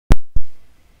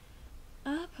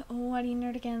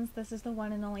everybody, Nerdigans. This is the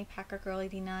one and only Packer Girl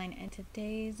 89, and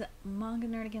today's Manga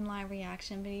Nerdigan live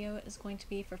reaction video is going to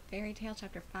be for Fairy Tail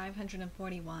chapter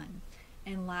 541.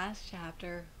 And last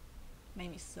chapter made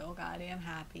me so goddamn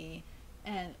happy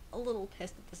and a little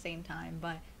pissed at the same time,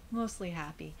 but mostly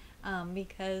happy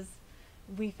because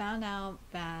we found out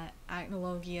that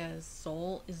ACNOLOGIA's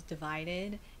soul is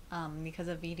divided because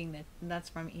of that's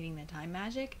from eating the time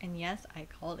magic. And yes, I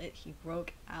called it. He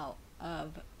broke out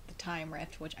of the time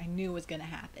rift, which I knew was going to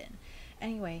happen.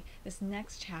 Anyway, this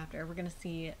next chapter we're going to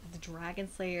see the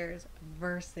Dragon Slayers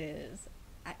versus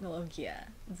ACNOLOGIA.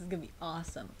 This is going to be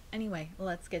awesome. Anyway,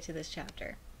 let's get to this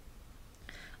chapter.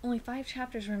 Only 5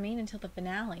 chapters remain until the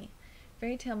finale.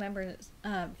 Fairy Tail Memories,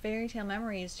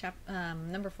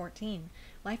 number 14.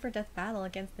 Life or death battle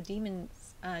against the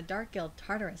demons, Dark Guild,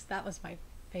 Tartarus. That was my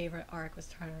favorite arc, was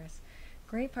Tartarus.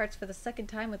 Gray parts for the second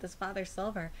time with his father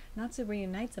Silver. Natsu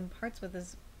reunites and parts with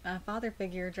his father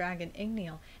figure dragon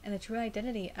Igneal, and the true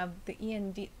identity of the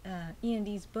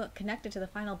END's book connected to the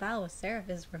final battle with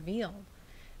Seraph is revealed.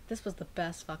 This was the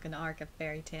best fucking arc of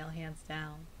Fairy Tail, hands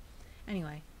down.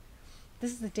 Anyway,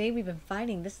 this is the day we've been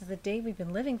fighting. This is the day we've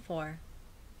been living for.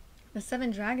 The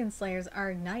 7 Dragon Slayers are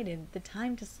ignited. The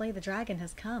time to slay the dragon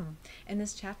has come. And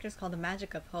this chapter is called The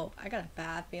Magic of Hope. I got a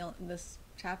bad feeling. This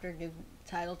chapter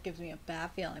title gives me a bad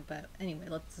feeling. But anyway,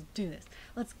 let's do this.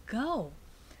 Let's go.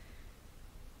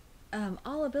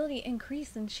 All ability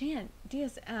increase enchant.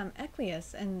 Dies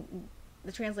Equius. And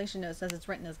the translation note says it's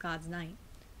written as God's Knight.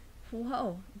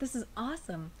 Whoa, this is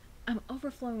awesome. I'm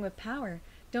overflowing with power.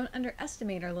 Don't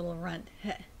underestimate our little runt.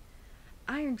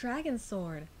 Iron Dragon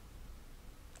Sword.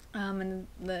 And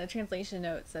the translation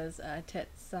note says,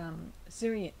 tits,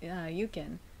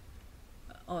 Yukin.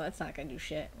 Oh, that's not gonna do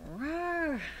shit.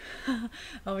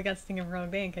 Oh, we got Sting and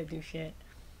Rogue, they ain't gonna do shit.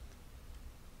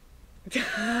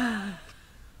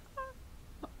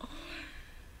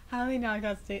 How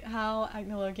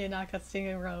ACNOLOGIA not got Sting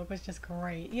and Rogue was just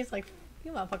great. He's like,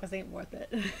 you motherfuckers ain't worth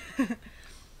it.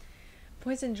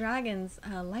 Poison dragons,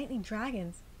 lightning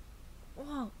dragons.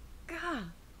 Whoa,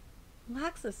 God.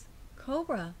 Laxus.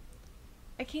 Cobra.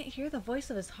 I can't hear the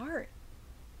voice of his heart.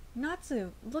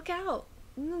 Natsu, look out.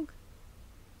 You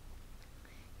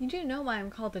do know why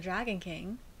I'm called the Dragon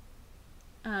King.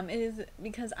 It is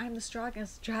because I'm the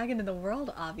strongest dragon in the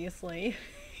world, obviously.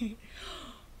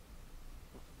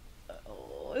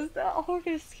 Oh, is that all we're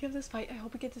gonna see of this fight? I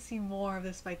hope we get to see more of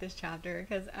this fight this chapter,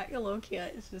 because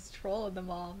ACNOLOGIA is just trolling them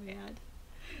all, man.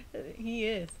 He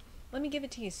is. Let me give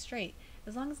it to you straight.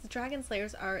 As long as the Dragon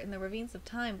Slayers are in the ravines of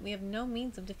time, we have no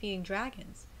means of defeating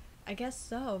dragons. I guess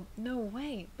so. No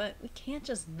way. But we can't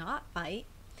just not fight.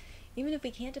 Even if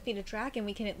we can't defeat a dragon,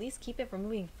 we can at least keep it from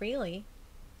moving freely.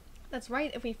 That's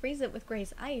right. If we freeze it with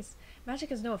Gray's ice, magic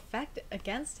has no effect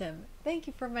against him. Thank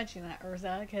you for mentioning that,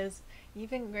 Urza, because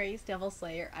even Gray's Devil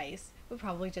Slayer ice would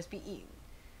probably just be eaten.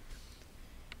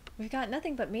 We've got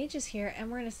nothing but mages here,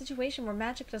 and we're in a situation where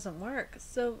magic doesn't work.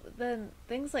 So then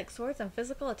things like swords and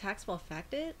physical attacks will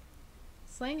affect it?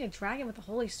 Slaying a dragon with a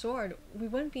holy sword, we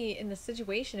wouldn't be in this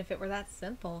situation if it were that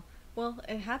simple. Well,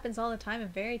 it happens all the time in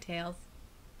fairy tales.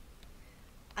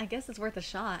 I guess it's worth a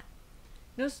shot.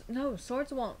 No,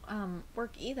 swords won't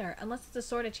work either, unless it's a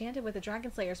sword enchanted with the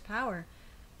Dragon Slayer's power.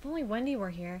 If only Wendy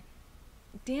were here.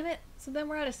 Damn it, so then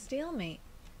we're at a stalemate.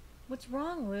 What's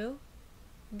wrong, Lou?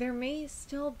 There may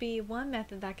still be one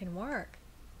method that can work.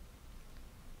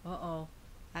 Uh-oh.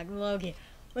 ACNOLOGIA.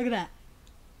 Look at that.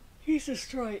 He's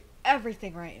destroyed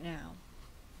everything right now.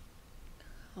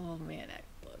 Oh man,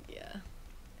 ACNOLOGIA.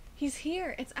 He's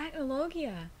here. It's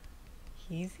ACNOLOGIA.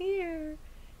 He's here.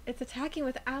 It's attacking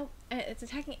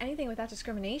anything without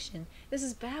discrimination. This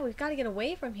is bad. We've got to get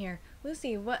away from here.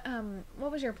 Lucy, what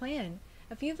was your plan?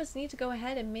 A few of us need to go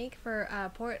ahead and make for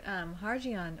Port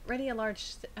Hargion. Ready a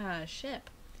large ship.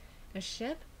 A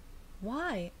ship?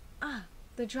 Why? Ah,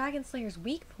 the Dragon Slayer's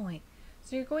weak point.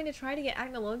 So you're going to try to get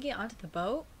ACNOLOGIA onto the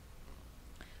boat?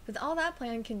 But all that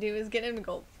plan can do is get him to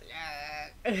go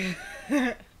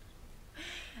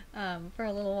for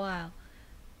a little while.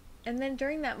 And then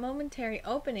during that momentary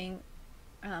opening,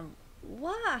 if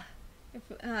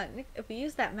we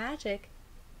use that magic,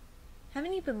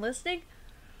 haven't you been listening?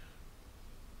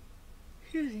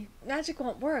 Magic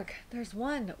won't work. There's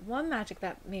one magic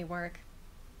that may work.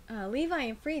 Levi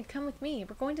and Freed, come with me.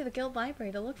 We're going to the guild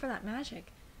library to look for that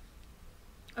magic.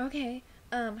 Okay.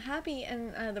 Happy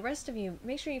and the rest of you,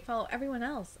 make sure you follow everyone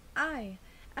else.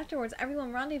 Afterwards,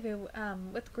 everyone rendezvous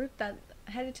with the group that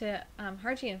headed to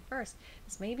Hargian first.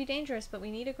 This may be dangerous, but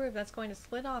we need a group that's going to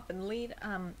split off and lead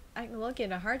ACNOLOGIA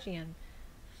to Hargian.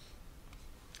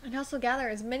 And also gather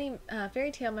as many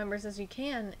Fairy Tail members as you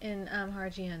can in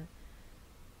Hargian.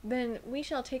 Then we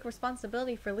shall take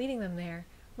responsibility for leading them there.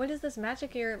 What is this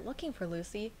magic you're looking for,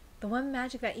 Lucy? The one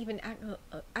magic that even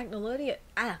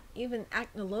even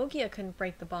ACNOLOGIA couldn't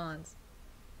break the bonds.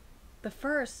 The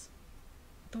first,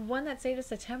 the one that saved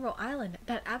us at Temporal Island,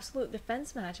 that absolute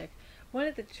defense magic. One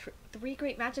of the three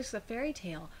great magics of fairy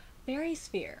tale. Fairy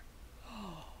sphere.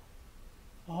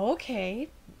 Okay.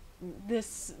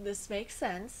 This makes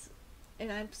sense.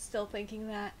 And I'm still thinking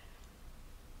that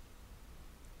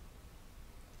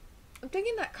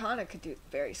Kana could do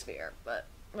fairy sphere, but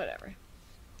whatever.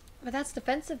 But that's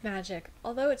defensive magic.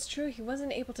 Although it's true he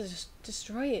wasn't able to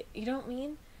destroy it. You don't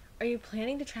mean? Are you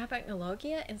planning to trap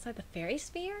ACNOLOGIA inside the fairy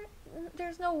sphere?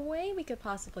 There's no way we could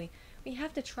possibly. We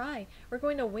have to try. We're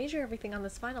going to wager everything on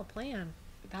this final plan.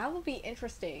 That will be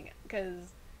interesting,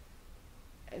 because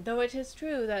though it is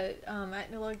true that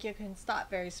ACNOLOGIA can stop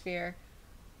fairy sphere,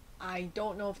 I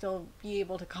don't know if they'll be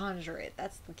able to conjure it.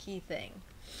 That's the key thing.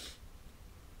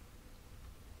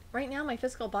 Right now, my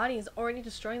physical body is already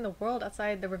destroying the world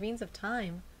outside the ravines of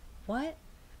time. What?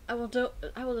 I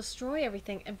will destroy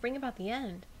everything and bring about the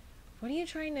end. What are you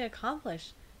trying to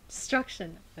accomplish?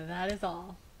 Destruction. That is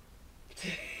all.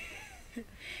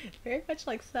 Very much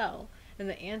like Cell and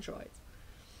the androids.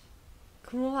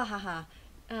 Cool, haha.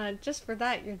 Just for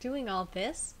that, you're doing all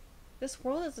this? This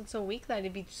world isn't so weak that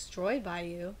it'd be destroyed by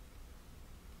you.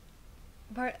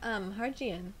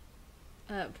 Hargian.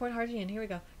 Port Hargian, here we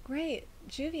go. Great,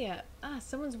 Juvia.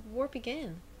 Someone's warping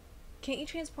in. Can't you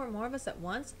transport more of us at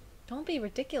once? Don't be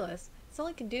ridiculous. It's all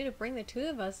I can do to bring the two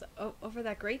of us over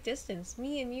that great distance.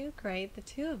 Me and you, Cray, the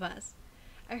two of us.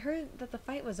 I heard that the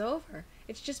fight was over.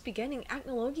 It's just beginning.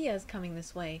 ACNOLOGIA is coming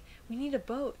this way. We need a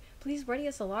boat. Please ready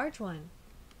us a large one.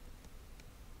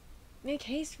 Make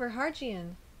haste for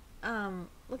Hargian.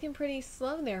 Looking pretty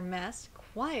slow there, Mast.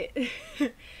 Quiet.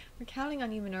 We're counting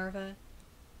on you, Minerva.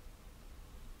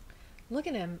 Look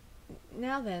at him.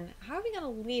 Now then, how are we going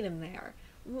to lead him there?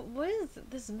 What is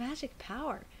this magic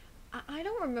power? I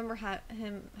don't remember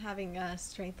him having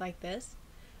strength like this.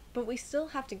 But we still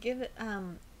have to give it,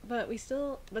 but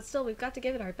still, we've got to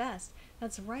give it our best.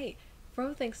 That's right.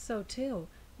 Fro thinks so too.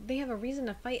 They have a reason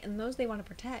to fight and those they want to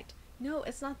protect. No,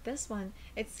 it's not this one.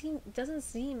 It doesn't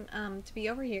seem to be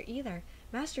over here either.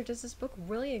 Master, does this book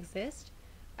really exist?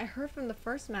 I heard from the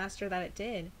first master that it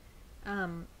did.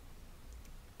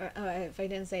 If I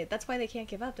didn't say it. That's why they can't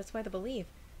give up. That's why they believe.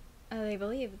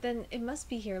 Then it must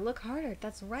be here. Look harder.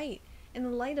 That's right. In the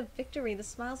light of victory, the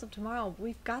smiles of tomorrow,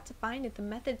 we've got to find it. The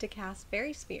method to cast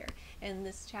Fairy Sphere. And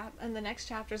the next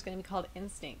chapter is going to be called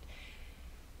Instinct.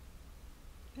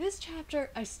 This chapter,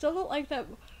 I still don't like that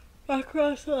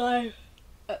across the life.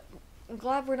 I'm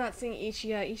glad we're not seeing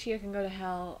Ichia. Ichia can go to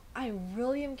hell. I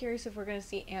really am curious if we're going to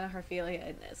see Anna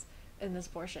Harphelia in this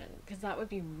portion, because that would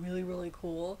be really, really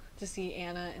cool to see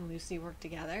Anna and Lucy work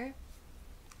together.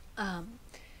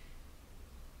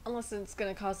 Unless it's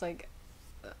gonna cause like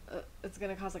a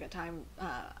time.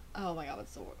 Oh my god,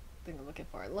 what's the thing I'm looking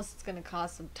for? Unless it's gonna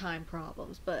cause some time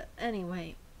problems. But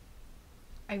anyway,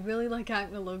 I really like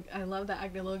ACNOLOGIA. I love that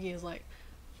ACNOLOGIA is like,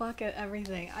 fuck it,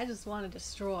 everything. I just want to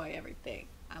destroy everything.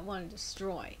 I want to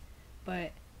destroy,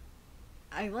 but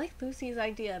I like Lucy's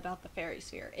idea about the fairy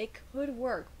sphere. It could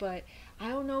work, but I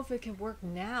don't know if it can work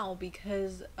now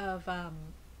because of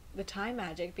the time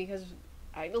magic, because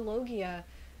ACNOLOGIA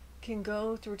can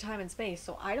go through time and space.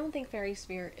 So I don't think fairy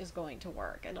sphere is going to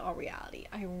work in all reality.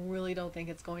 I really don't think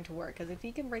it's going to work, because if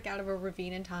he can break out of a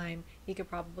ravine in time, he could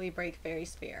probably break fairy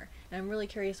sphere. And I'm really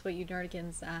curious what you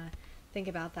nerdigans think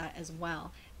about that as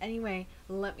well. Anyway,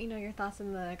 let me know your thoughts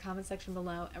in the comment section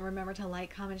below, and remember to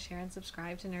like, comment, share, and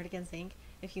subscribe to Nerdigans Inc.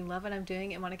 If you love what I'm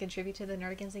doing and want to contribute to the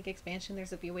Nerdigans Inc. expansion,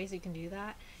 there's a few ways you can do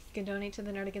that. You can donate to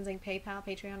the Nerdigans Inc. PayPal,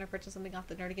 Patreon, or purchase something off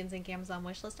the Nerdigans Inc. Amazon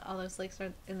wishlist. All those links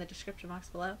are in the description box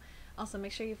below. Also,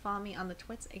 make sure you follow me on the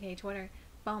Twits, aka Twitter.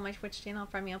 Follow my Twitch channel,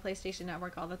 find me on PlayStation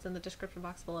Network. All that's in the description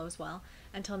box below as well.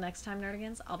 Until next time,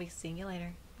 Nerdigans, I'll be seeing you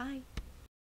later. Bye!